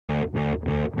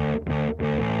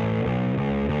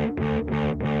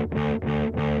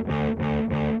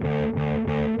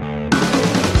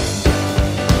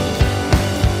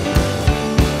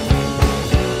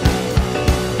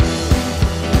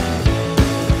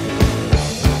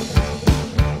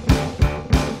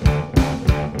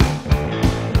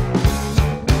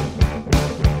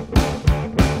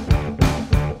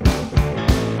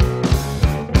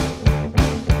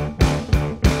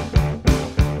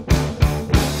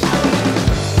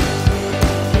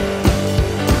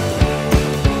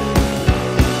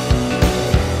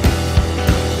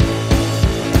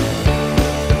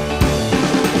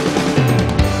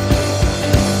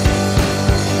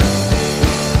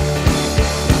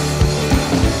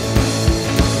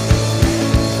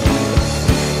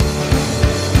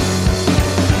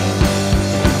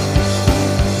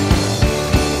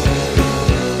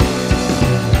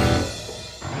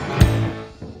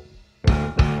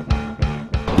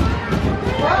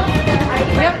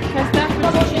Yep, because that's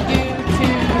what you should do to...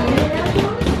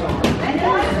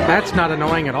 That's not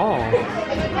annoying at all.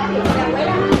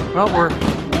 Well, we're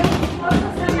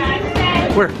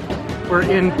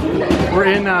in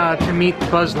to meet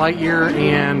Buzz Lightyear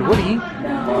and Woody.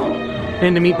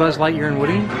 In to meet Buzz Lightyear and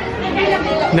Woody.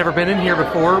 Never been in here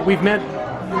before. We've met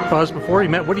Buzz before, we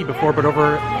met Woody before, but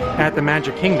over at the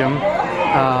Magic Kingdom.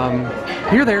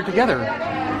 Here they're together.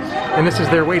 And this is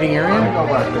their waiting area.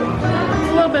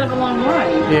 It's a little bit of a long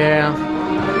line. Yeah.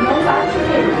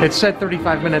 It said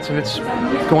 35 minutes, and it's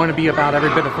going to be about every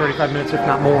bit of 35 minutes, if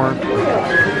not more.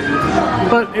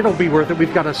 But it'll be worth it.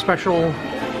 We've got a special...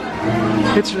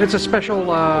 It's a special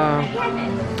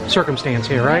circumstance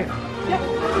here, right? Yep.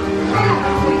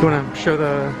 You want to show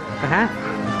the hat?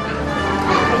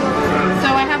 So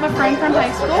I have a friend from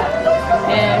high school,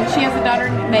 and she has a daughter,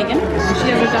 Megan. She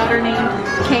has a daughter named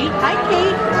Kate. Hi,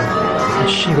 Kate.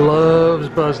 She loves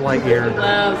Buzz Lightyear.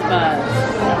 Loves Buzz.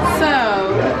 So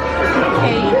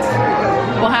Kate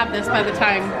will have this by the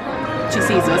time she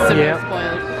sees us, so we're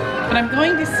spoiled. But I'm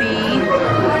going to see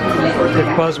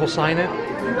if Buzz will sign it.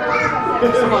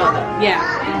 Spoiled it. Yeah,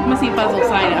 I'm gonna see if Buzz will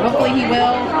sign it. Hopefully he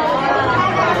will.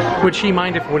 Would she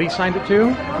mind if Woody signed it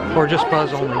too? Or just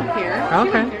Buzz only? She won't care.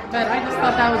 Okay. But I just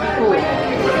thought that would be cool.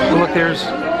 Look, there's...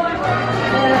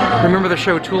 Remember the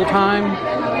show Tool Time?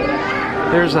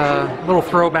 There's a little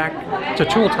throwback to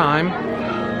Tool Time.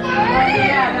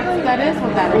 Yeah, that is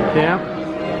what that is. Yeah.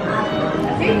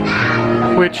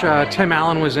 Which Tim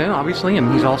Allen was in, obviously,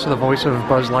 and he's also the voice of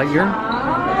Buzz Lightyear.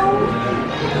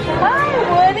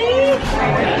 Hi, Woody!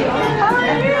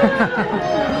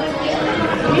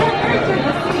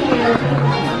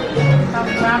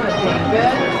 How are you?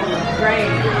 Good?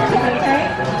 Great. Okay?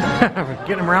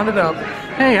 Getting him rounded up.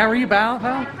 Hey, how are you, Val?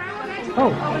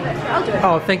 Oh. I'll do it.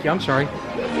 Oh, thank you. I'm sorry.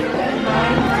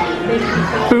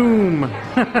 Boom.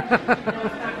 Thank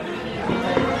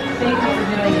you for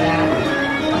doing that.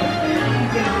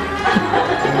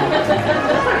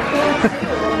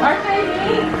 Aren't they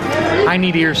neat? I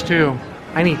need ears too.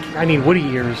 I need Woody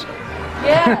ears.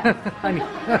 Yeah. I need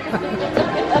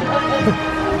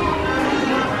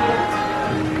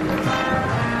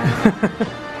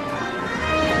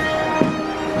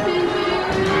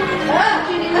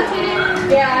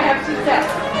Yeah, I have 2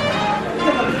 sets.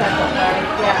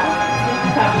 Yeah.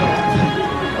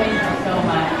 Thank you so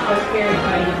much. That's very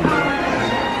kind of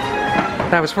you.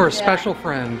 That was for a special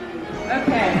friend.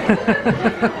 Okay.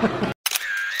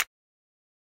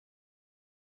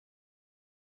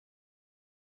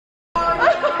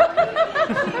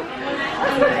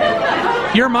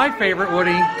 You're my favorite,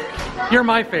 Woody. You're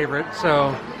my favorite,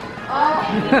 so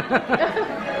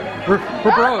we're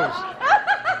bros.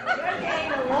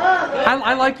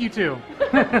 I like you too.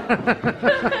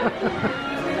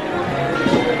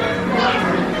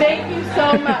 Thank you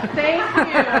so much. Thank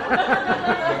you.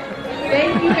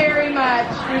 Thank you very much.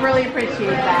 We really appreciate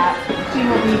that. She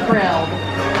will be thrilled.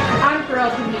 I'm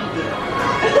thrilled to meet you.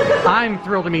 I'm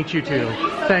thrilled to meet you too.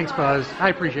 Thanks, Buzz. I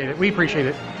appreciate it. We appreciate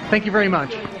it. Thank you very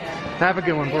much. Have a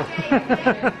good one, boy.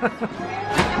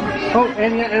 Oh,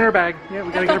 and yeah, in her bag. Yeah,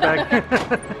 we gotta get her bag.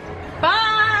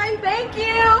 Bye. Thank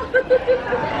you.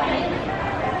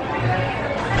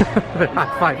 They're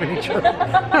high-fiving each other.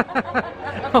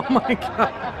 Oh my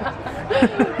god.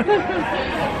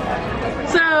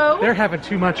 So they're having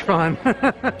too much fun.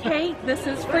 Kate, this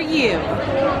is for you.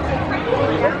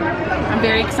 I'm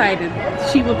very excited.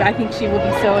 I think she will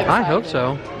be so excited. I hope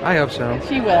so. I hope so.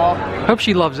 She will. Hope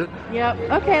she loves it. Yep.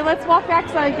 Okay, let's walk back.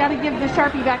 So I got to give the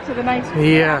Sharpie back to the nice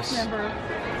yes. member.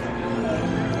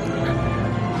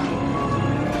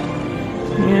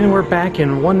 And we're back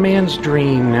in one man's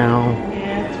dream now.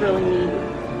 Yeah, it's really neat.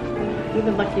 We've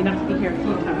been lucky enough to be here a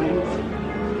few times.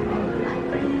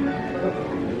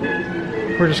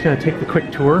 We're just going to take the quick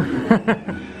tour.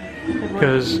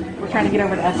 Because we're trying to get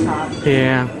over to S-Top.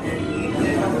 Yeah.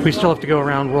 We still have to go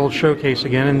around World Showcase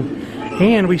again,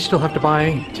 and we still have to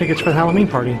buy tickets for the Halloween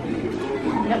party.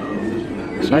 Yep.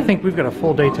 So I think we've got a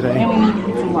full day today. And we need to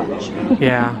get some lunch.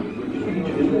 Yeah.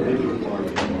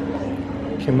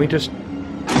 Can we just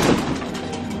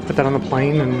put that on the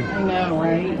plane and I know,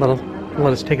 right?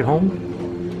 let us take it home?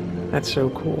 That's so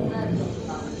cool.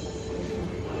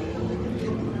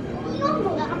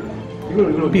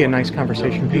 It'll be a nice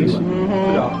conversation piece.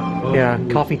 Mm-hmm. Yeah,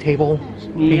 coffee table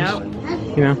piece. Yep.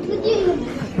 You know.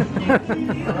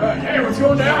 Hey, what's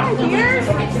going down? Cheers.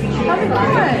 How's it going?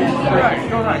 Alright,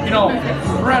 going on. You know,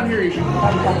 around here you should.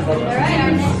 Alright,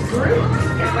 I'm Groot.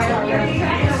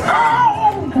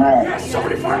 Oh! Yes,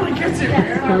 somebody finally gets it,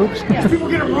 man. Oops. People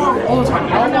get it wrong all the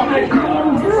time. I know,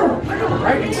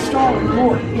 right? It's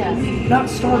StarLord. Yes. Not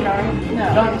Star Guy.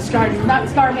 No. Not the Sky. Not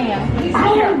Starman. Yeah.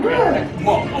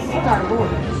 Whoa.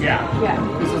 StarLord. Yeah.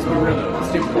 Yeah. This is where the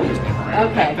stupid Disney, right?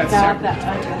 Okay. That's Now separate.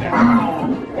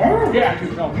 Yeah,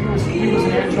 dude, no, he was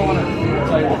an angel on earth. I'll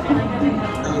tell you what. He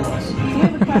was.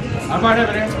 I might have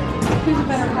an answer. Who's a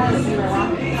better pilot, you or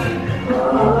Rocket?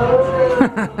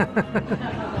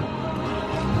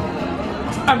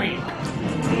 I mean,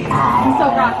 So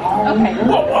Rocket. Okay.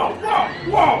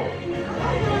 whoa!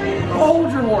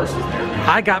 Hold your horses there.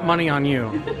 I got money on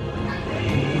you.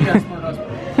 Yeah, smart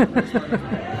husband.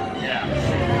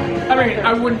 Yeah. I mean,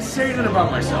 I wouldn't say that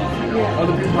about myself. You know?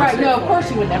 Other people might Right, say no, that. of course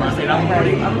you would never I say mean, that.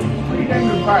 I'm a pretty dang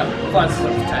good pilot. Plus, I'm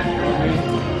 10. You know what I mean?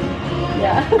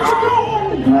 Yeah.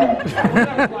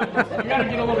 You gotta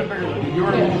get a little bit bigger than me. You're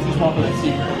a little too small for that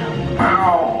secret.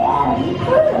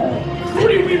 What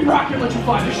do you mean Rocket let you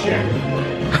fly the ship?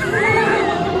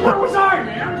 Where was I,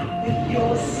 man?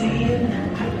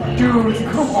 Dude,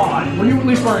 come on. Were you at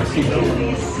least wearing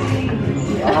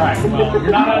seatbelts? Alright, well,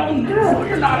 you're not out of the girl.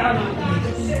 You're not out of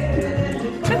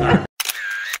the right.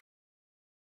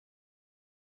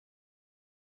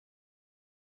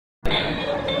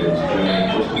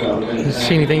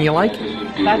 See anything you like?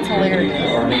 That's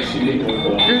hilarious.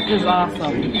 Groot is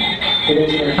awesome.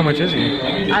 How much is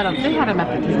he? I don't. They had him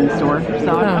at the Disney store,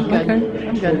 so I'm good. okay.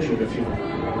 I'm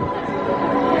good.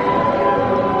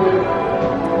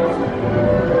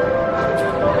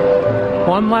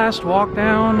 One last walk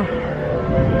down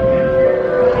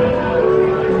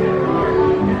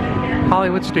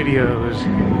Hollywood Studios.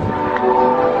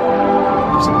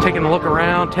 Just taking a look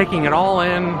around, taking it all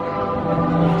in.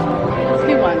 Let's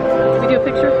do one. Can we do a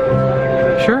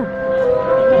picture? Sure.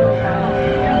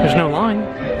 There's no line.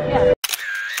 Yeah.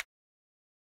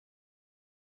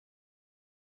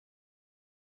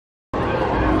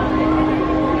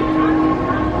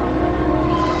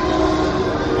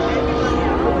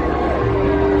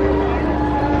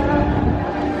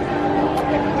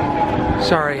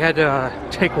 Sorry, had to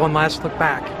take one last look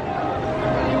back.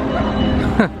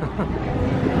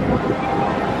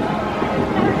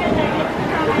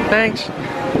 Thanks.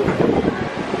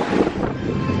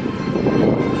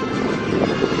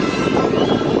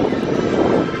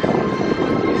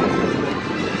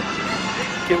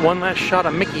 Get one last shot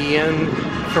of Mickey in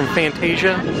from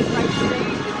Fantasia.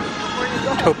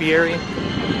 Topiary.